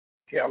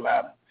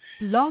Carolina.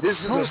 Blog This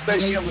is a Talk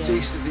special Radio.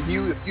 invitation to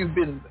you. If you've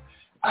been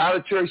out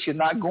of church, you're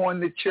not going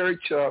to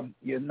church,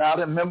 you're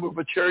not a member of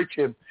a church,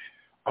 or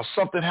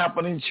something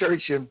happened in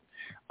church,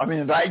 I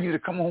invite you to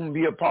come home and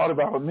be a part of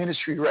our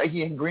ministry right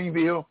here in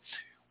Greenville,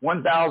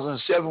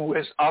 1007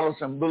 West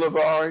Arlington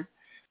Boulevard,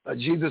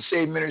 Jesus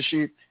Save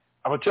Ministry.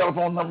 Our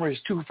telephone number is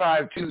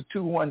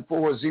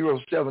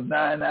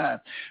 252-214-0799. I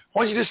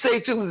want you to stay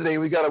tuned today.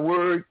 We got a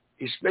word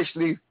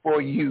especially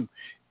for you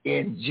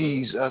in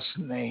Jesus'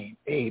 name.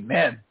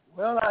 Amen.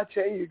 Well, I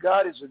tell you,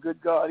 God is a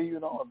good God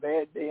even on a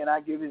bad day, and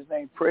I give his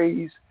name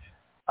praise.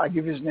 I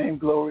give his name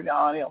glory and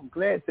honor. I'm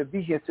glad to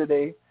be here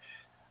today.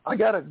 I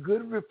got a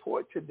good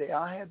report today.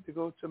 I had to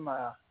go to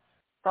my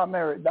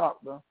primary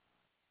doctor.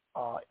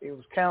 It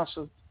was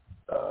canceled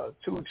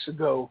 2 weeks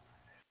ago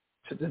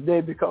to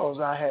today because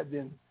I had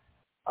been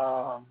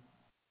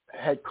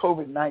had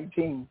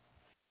COVID-19.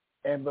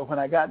 But when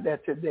I got there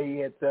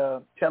today at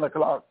 10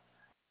 o'clock,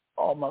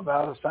 all my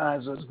vital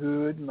signs was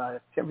good. My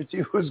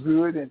temperature was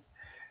good. And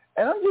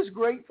I'm just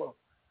grateful.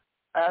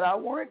 And I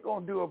weren't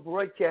going to do a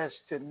broadcast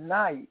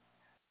tonight,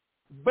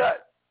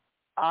 but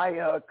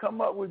I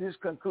come up with this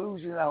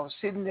conclusion. I was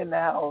sitting in the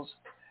house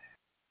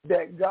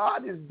that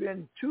God has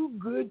been too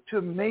good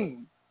to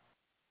me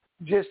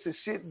just to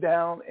sit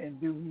down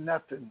and do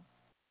nothing.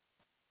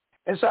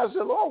 And so I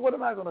said, Lord, what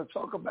am I going to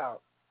talk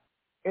about?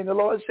 And the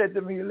Lord said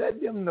to me,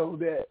 let them know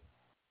that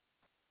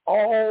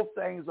all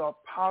things are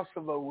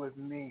possible with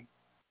me.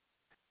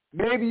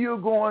 Maybe you're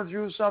going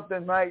through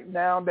something right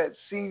now that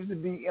seems to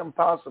be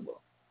impossible.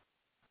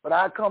 But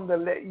I come to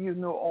let you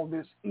know on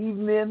this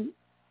evening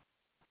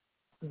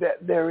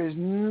that there is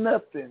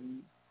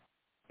nothing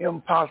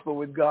impossible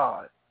with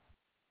God.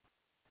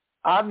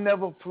 I've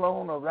never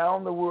flown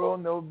around the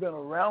world, never been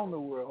around the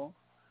world.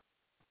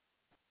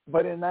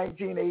 But in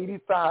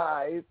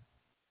 1985,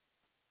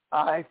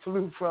 I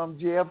flew from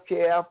JFK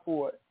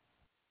Airport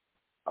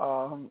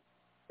in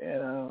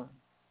a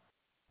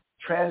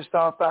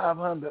Transtar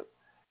 500,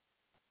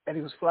 and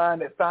he was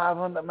flying at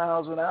 500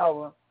 miles an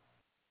hour,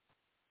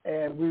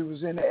 and we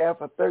was in the air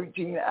for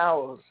 13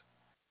 hours.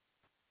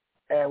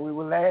 And we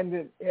were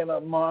landing in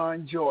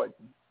Amman,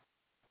 Jordan.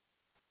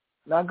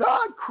 Now,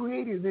 God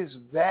created this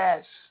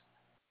vast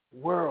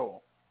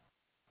world,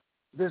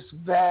 this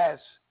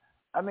vast,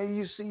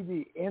 you see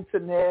the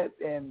internet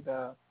and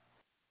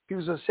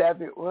people are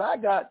savvy. Well, I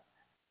got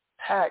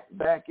hacked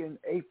back in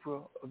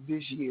April of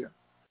this year.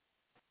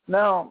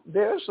 Now,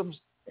 there are some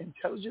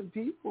intelligent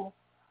people,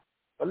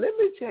 but let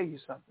me tell you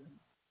something.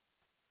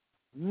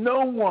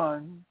 No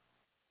one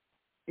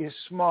is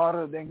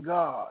smarter than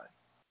God.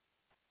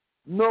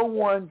 No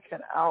one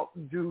can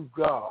outdo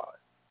God.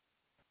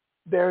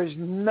 There is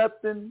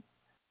nothing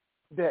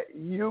that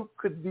you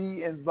could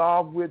be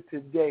involved with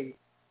today,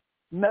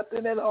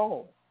 nothing at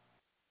all,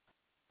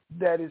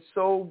 that is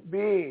so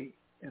big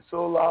and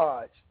so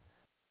large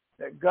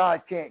that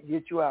God can't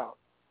get you out.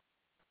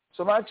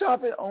 So my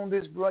topic on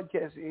this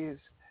broadcast is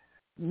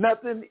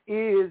nothing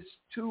is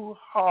too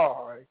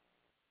hard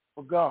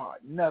for God.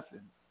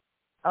 Nothing.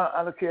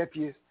 I don't care if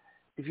you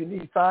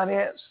need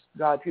finance,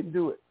 God can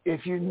do it.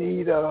 If you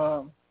need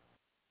a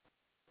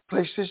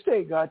place to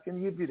stay, God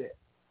can give you that.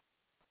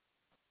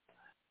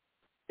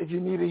 If you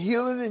need a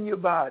healing in your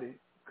body,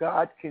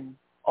 God can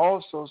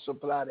also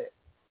supply that.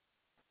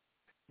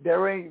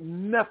 There ain't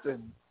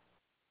nothing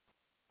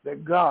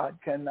that God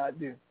cannot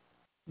do.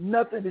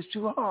 Nothing is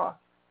too hard.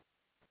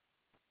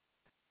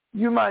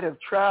 You might have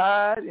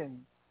tried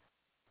and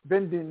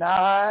been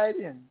denied,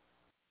 and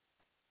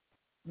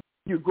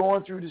you're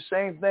going through the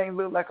same thing,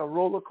 look like a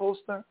roller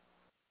coaster.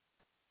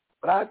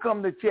 But I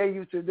come to tell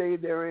you today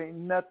there ain't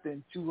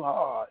nothing too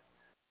hard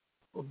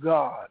for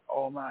God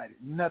Almighty.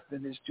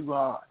 Nothing is too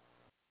hard.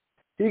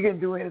 He can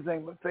do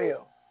anything but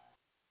fail.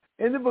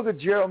 In the book of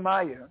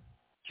Jeremiah,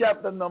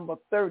 chapter number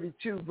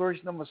 32,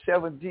 verse number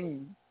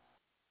 17,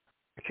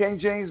 the King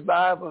James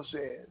Bible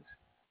says,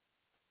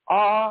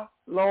 Our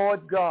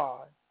Lord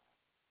God,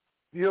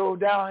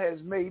 behold, thou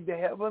hast made the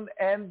heaven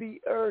and the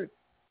earth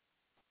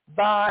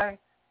by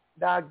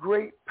thy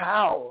great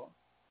power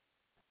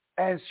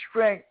and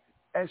strength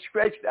and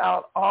stretched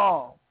out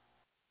arm,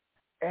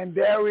 and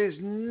there is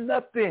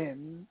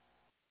nothing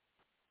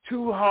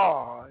too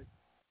hard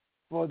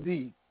for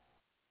thee.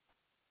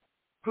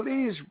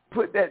 Please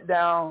put that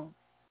down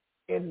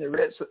in the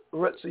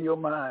roots of your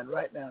mind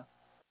right now.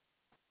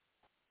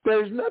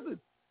 There's nothing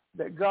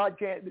that God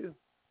can't do.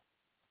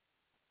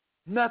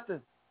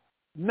 Nothing.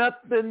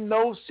 Nothing,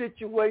 no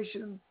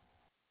situation,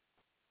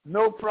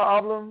 no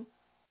problem,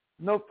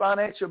 no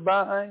financial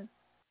bind.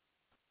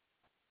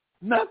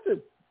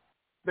 Nothing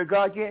that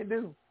God can't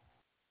do.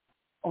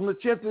 On the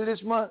 10th of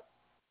this month,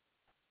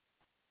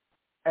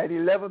 at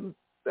 11:30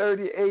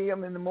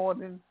 a.m. in the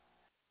morning,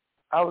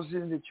 I was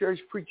in the church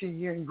preaching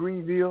here in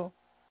Greenville,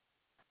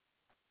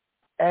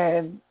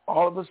 and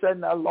all of a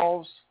sudden I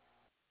lost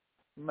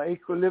my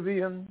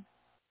equilibrium.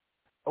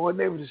 I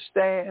wasn't able to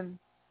stand.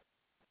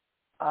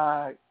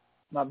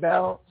 My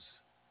balance.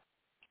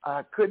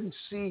 I couldn't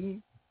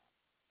see.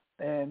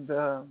 And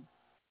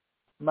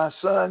my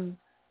son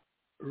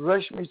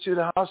rushed me to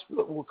the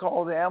hospital. We'll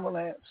call the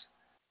ambulance.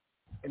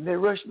 And they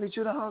rushed me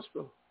to the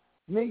hospital.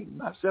 Me,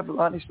 myself, and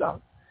Lonnie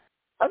Stock.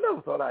 I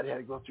never thought I'd have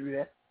to go through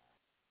that.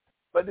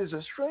 But there's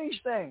a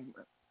strange thing.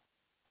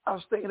 I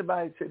was thinking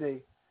about it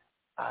today.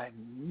 I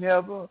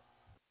never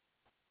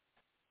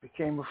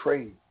became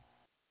afraid.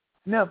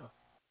 Never.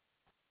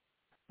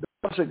 The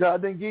Bible said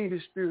God didn't give you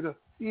the spirit of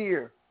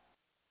fear,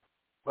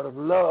 but of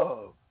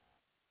love,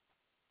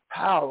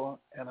 power,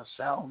 and a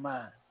sound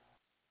mind.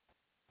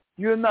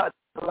 You're not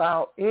to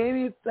allow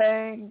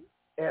anything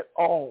at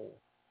all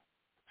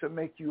to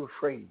make you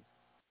afraid.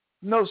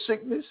 No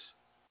sickness,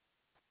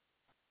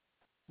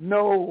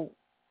 no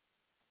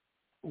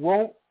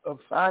want of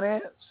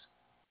finance,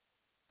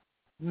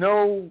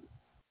 no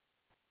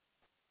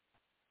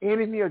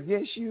enemy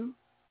against you.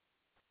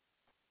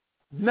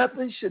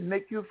 Nothing should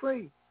make you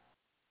afraid,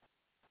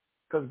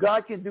 because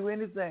God can do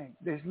anything.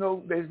 There is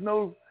no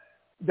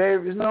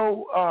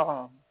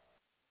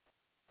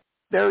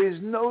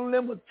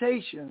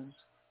limitations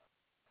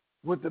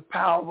with the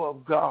power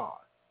of God.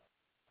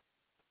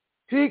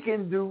 He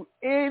can do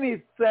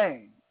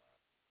anything.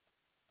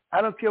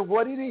 I don't care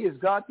what it is.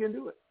 God can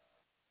do it.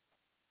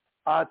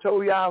 I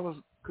told you I was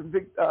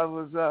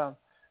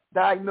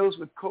diagnosed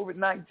with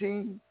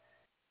COVID-19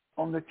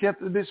 on the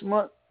 10th of this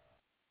month.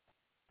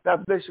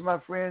 God bless you, my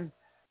friend,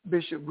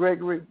 Bishop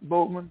Gregory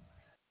Bowman.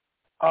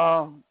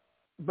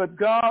 But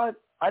God,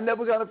 I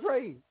never got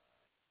afraid.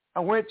 I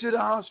went to the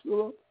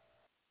hospital.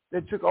 They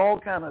took all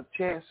kind of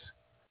tests.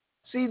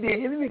 See, the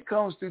enemy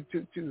comes to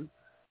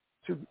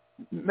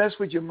mess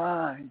with your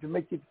mind, to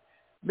make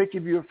you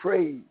be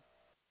afraid.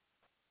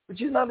 But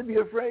you're not to be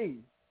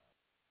afraid.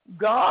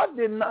 God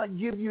did not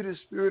give you the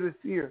spirit of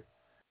fear.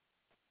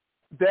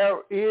 There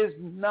is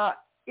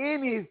not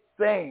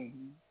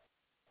anything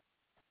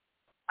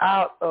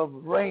out of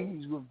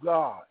range with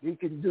God. He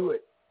can do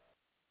it.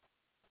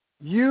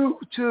 You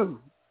too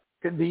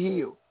can be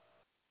healed.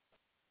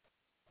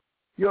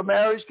 Your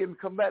marriage can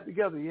come back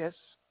together, yes.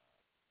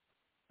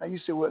 And you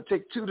say, well, it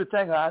takes two to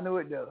tango. I know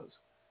it does.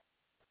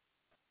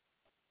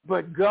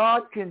 But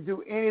God can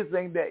do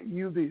anything that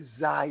you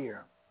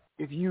desire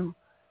if you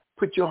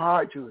put your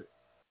heart to it.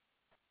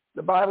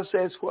 The Bible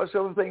says,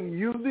 whatsoever thing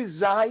you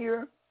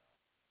desire,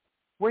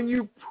 when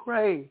you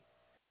pray,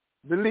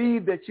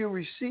 believe that you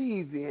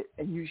receive it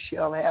and you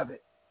shall have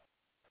it.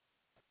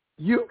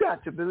 You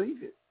got to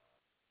believe it.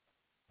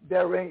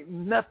 There ain't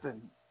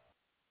nothing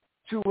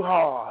too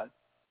hard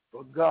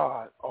for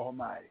God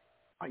Almighty.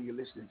 Are you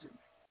listening to me?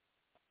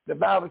 The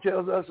Bible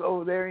tells us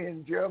over there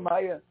in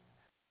Jeremiah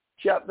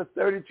chapter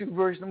 32,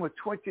 verse number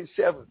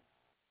 27,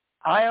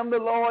 I am the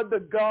Lord, the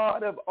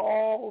God of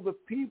all the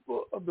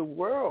people of the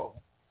world.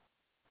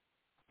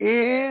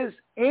 Is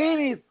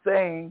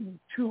anything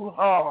too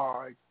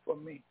hard for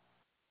me?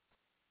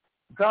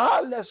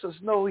 God lets us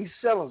know he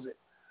settles it.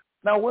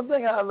 Now, one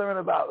thing I learned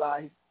about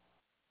life,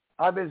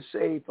 I've been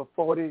saved for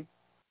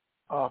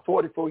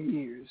 44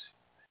 years.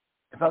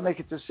 If I make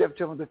it to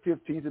September the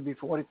 15th, it'll be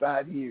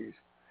 45 years.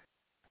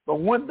 But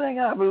one thing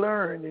I've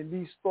learned in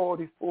these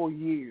 44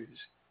 years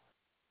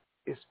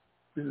is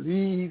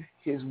believe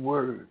his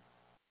word.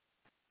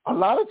 A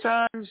lot of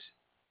times,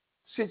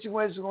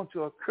 situations are going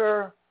to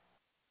occur,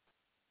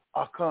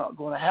 are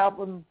going to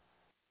happen,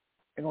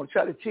 and going to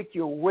try to take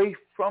you away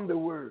from the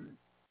word.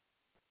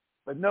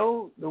 But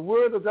no, the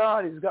word of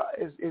God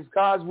is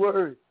God's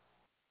word.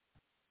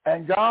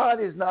 And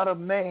God is not a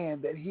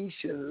man that he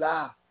should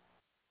lie.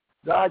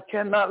 God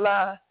cannot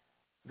lie.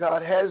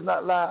 God has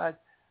not lied.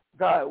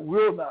 God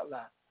will not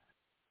lie.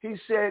 He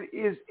said,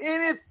 is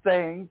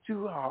anything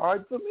too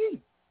hard for me?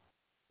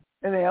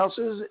 And the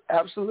answer is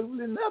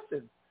absolutely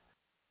nothing.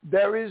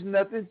 There is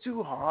nothing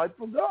too hard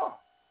for God.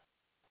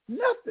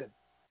 Nothing.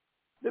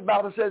 The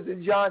Bible says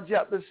in John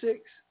chapter 6,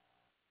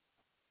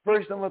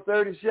 verse number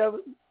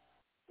 37,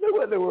 look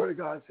what the word of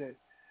God says.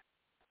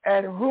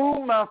 And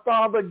whom my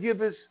Father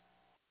giveth,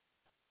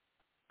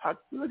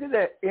 look at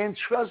that,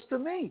 entrust to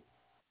me,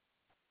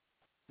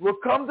 will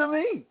come to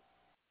me.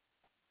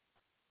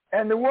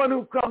 And the one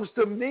who comes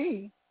to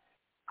me,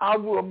 I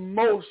will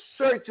most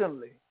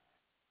certainly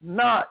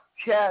not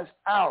cast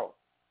out.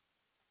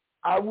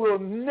 I will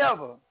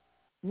never,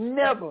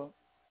 never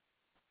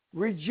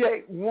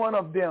reject one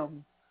of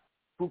them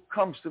who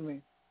comes to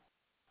me.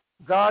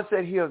 God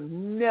said he'll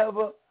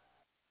never,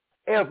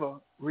 ever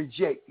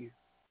reject you.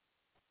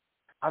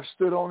 I've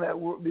stood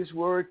on this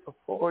word for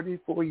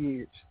 44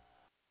 years.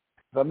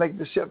 If I make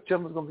the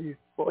September, it's going to be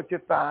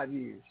 45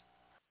 years.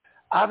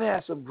 I've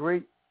had some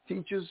great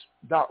teachers.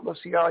 Dr.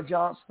 C.R.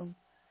 Johnson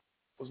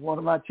was one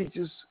of my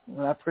teachers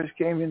when I first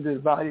came into the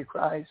body of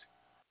Christ.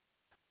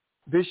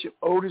 Bishop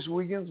Otis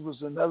Williams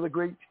was another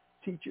great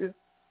teacher.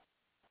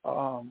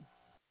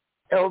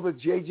 Elder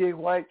J.J.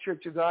 White,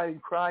 Church of God in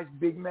Christ,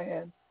 big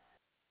man.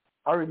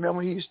 I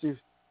remember he used to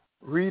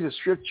read a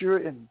scripture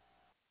and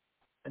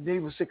then he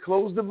would say,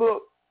 close the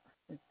book.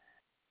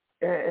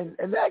 And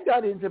that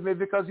got into me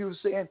because he was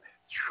saying,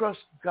 trust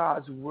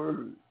God's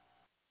word.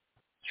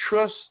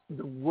 Trust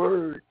the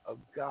word of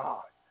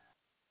God.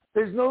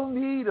 There's no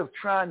need of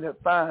trying to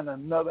find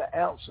another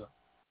answer.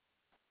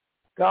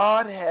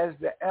 God has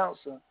the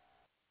answer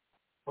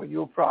for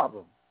your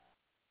problem.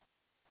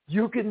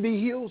 You can be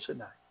healed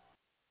tonight.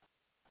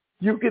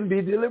 You can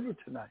be delivered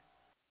tonight.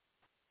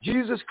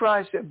 Jesus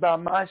Christ said, by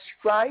my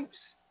stripes,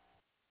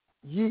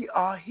 ye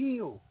are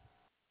healed.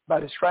 By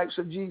the stripes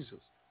of Jesus.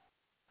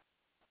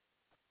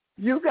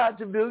 You got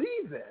to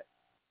believe that.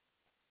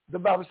 The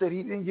Bible said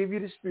he didn't give you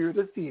the spirit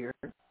of fear,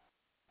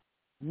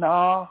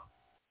 but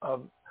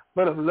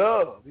of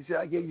love. He said,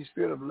 I gave you a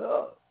spirit of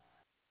love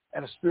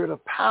and a spirit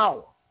of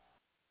power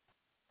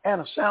and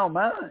a sound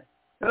mind.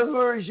 In other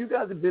words, you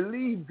got to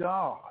believe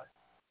God.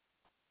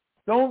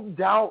 Don't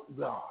doubt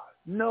God.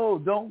 No,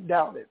 don't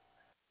doubt it.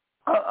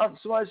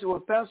 Somebody said, well,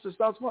 Pastor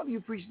Stotts, why do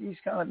you preach these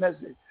kind of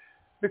messages?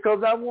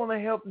 Because I want to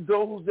help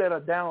those that are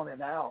down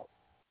and out.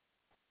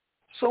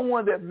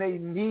 Someone that may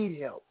need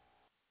help.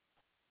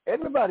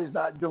 Everybody's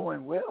not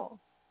doing well.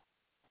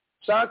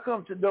 So I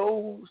come to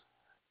those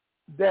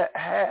that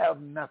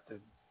have nothing.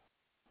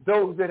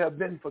 Those that have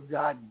been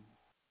forgotten.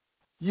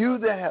 You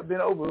that have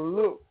been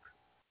overlooked.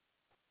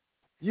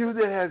 You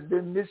that has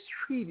been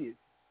mistreated.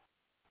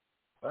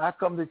 But I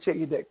come to tell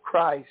you that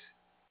Christ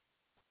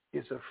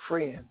is a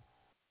friend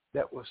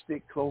that will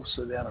stick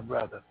closer than a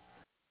brother.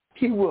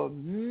 He will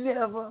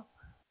never,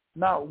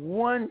 not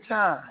one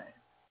time,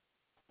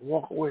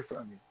 walk away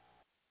from you.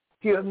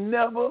 He'll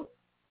never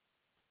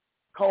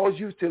cause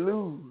you to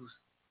lose.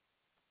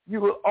 You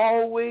will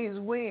always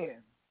win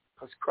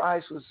because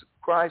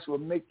Christ will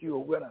make you a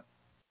winner.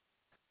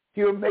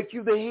 He'll make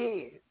you the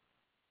head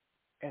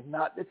and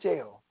not the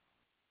tail.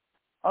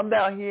 I'm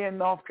down here in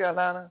North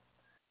Carolina.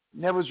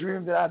 Never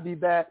dreamed that I'd be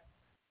back.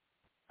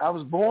 I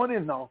was born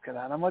in North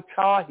Carolina. I'm a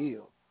Tar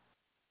Heel.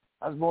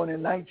 I was born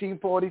in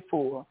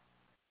 1944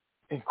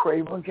 in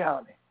Craven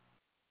County.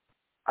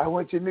 I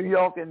went to New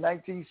York in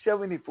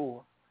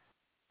 1974.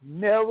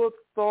 Never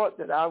thought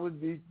that I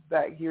would be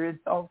back here in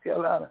North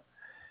Carolina.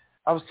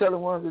 I was telling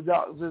one of the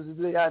doctors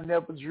today, I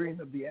never dreamed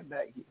of being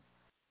back here.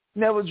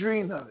 Never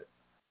dreamed of it.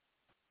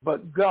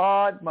 But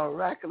God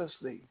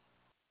miraculously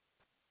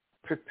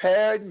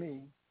prepared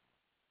me,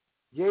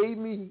 gave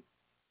me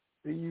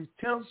the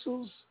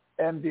utensils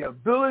and the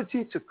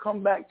ability to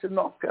come back to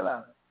North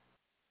Carolina.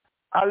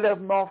 I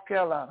left North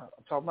Carolina.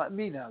 I'm talking about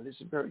me now.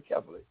 Listen very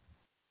carefully.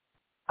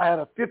 I had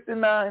a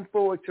 59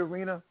 Ford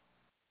Torino.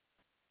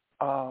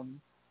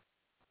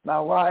 My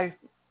wife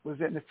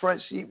was in the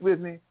front seat with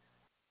me.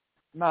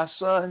 My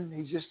son,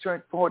 he just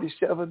turned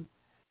 47.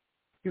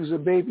 He was a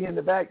baby in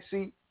the back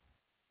seat.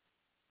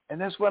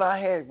 And that's what I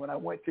had when I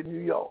went to New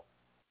York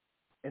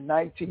in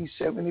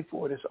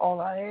 1974. That's all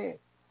I had.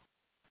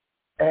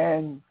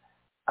 And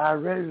I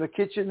rented a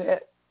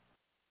kitchenette,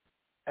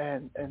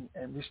 and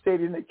we stayed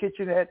in the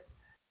kitchenette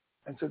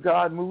until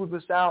God moved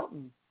us out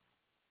and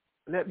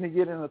let me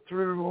get in a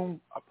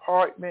 3-room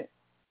apartment.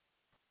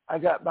 I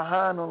got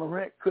behind on the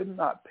rent, could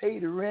not pay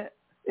the rent.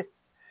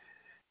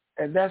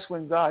 And that's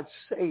when God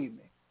saved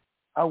me.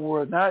 I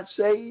was not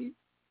saved.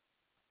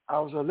 I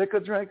was a liquor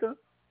drinker.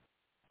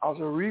 I was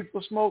a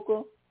reefer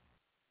smoker.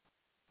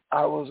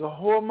 I was a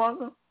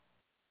whoremonger.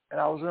 And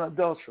I was an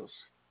adulteress.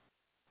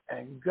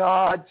 And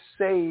God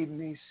saved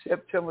me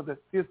September the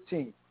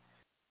 15th,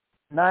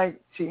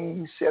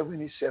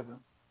 1977.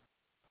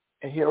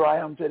 And here I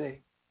am today.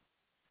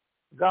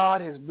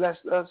 God has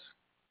blessed us.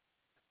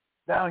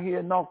 Down here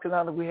in North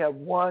Carolina, we have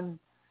 1,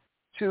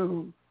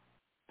 2,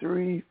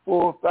 3,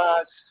 4,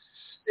 5,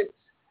 6.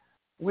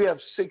 We have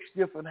 6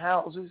 different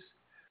houses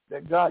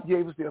that God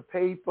gave us. They're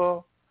paid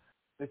for.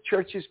 The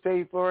church is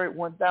paid for it,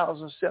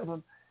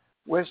 1007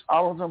 West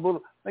Arlington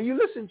Boulevard. Now, you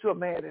listen to a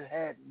man that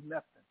had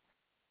nothing,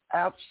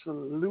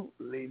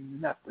 absolutely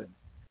nothing,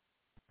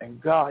 and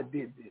God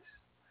did this.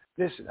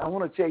 Listen, I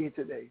want to tell you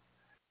today,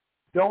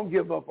 don't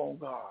give up on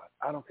God.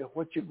 I don't care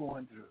what you're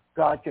going through.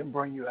 God can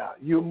bring you out.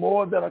 You're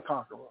more than a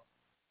conqueror.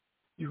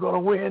 You're going to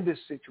win this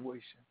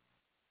situation.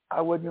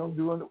 I wasn't going to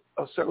do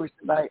a service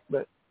tonight,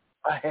 but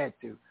I had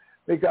to.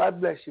 May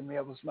God bless you. May I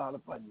have a smile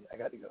upon you. I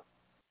got to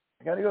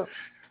go.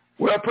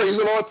 Well, praise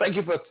the Lord. Thank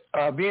you for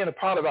being a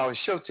part of our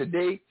show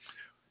today.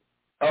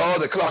 Oh,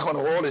 the clock on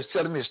the wall is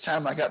telling me it's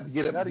time I got to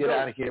get up and get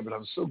out of here, but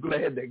I'm so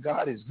glad that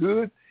God is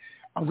good.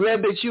 I'm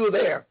glad that you were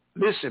there.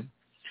 Listen,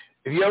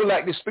 if you ever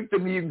like to speak to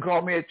me, you can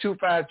call me at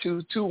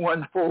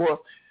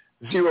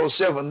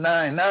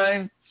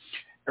 252-214-0799.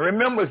 And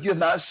remember, if you're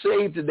not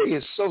saved today,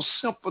 it's so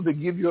simple to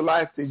give your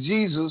life to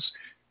Jesus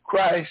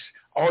Christ.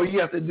 All you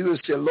have to do is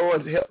say,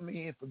 Lord, help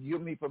me and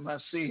forgive me for my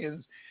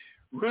sins.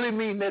 Really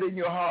mean that in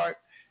your heart.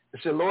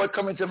 And say, Lord,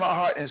 come into my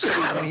heart and save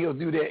me, and he'll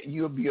do that. And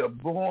you'll be a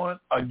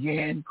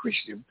born-again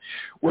Christian.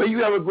 Well, you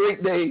have a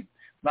great day.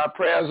 My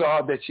prayers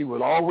are that you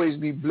will always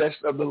be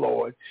blessed of the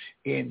Lord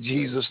in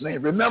Jesus'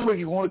 name. Remember, if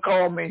you want to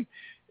call me,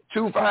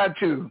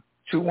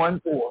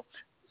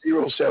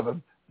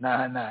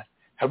 252-214-0799.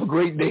 Have a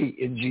great day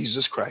in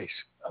Jesus Christ.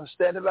 I'm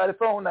standing by the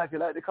phone now if you'd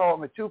like to call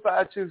me,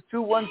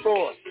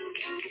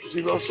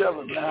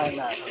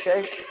 252-214-0799,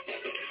 okay?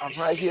 I'm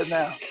right here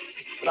now.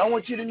 But I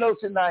want you to know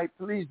tonight,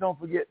 please don't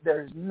forget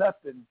there's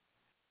nothing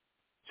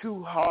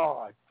too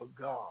hard for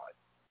God.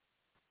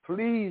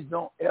 Please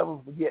don't ever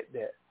forget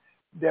that.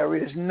 There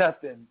is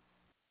nothing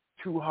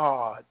too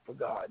hard for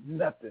God.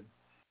 Nothing.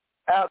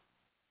 Out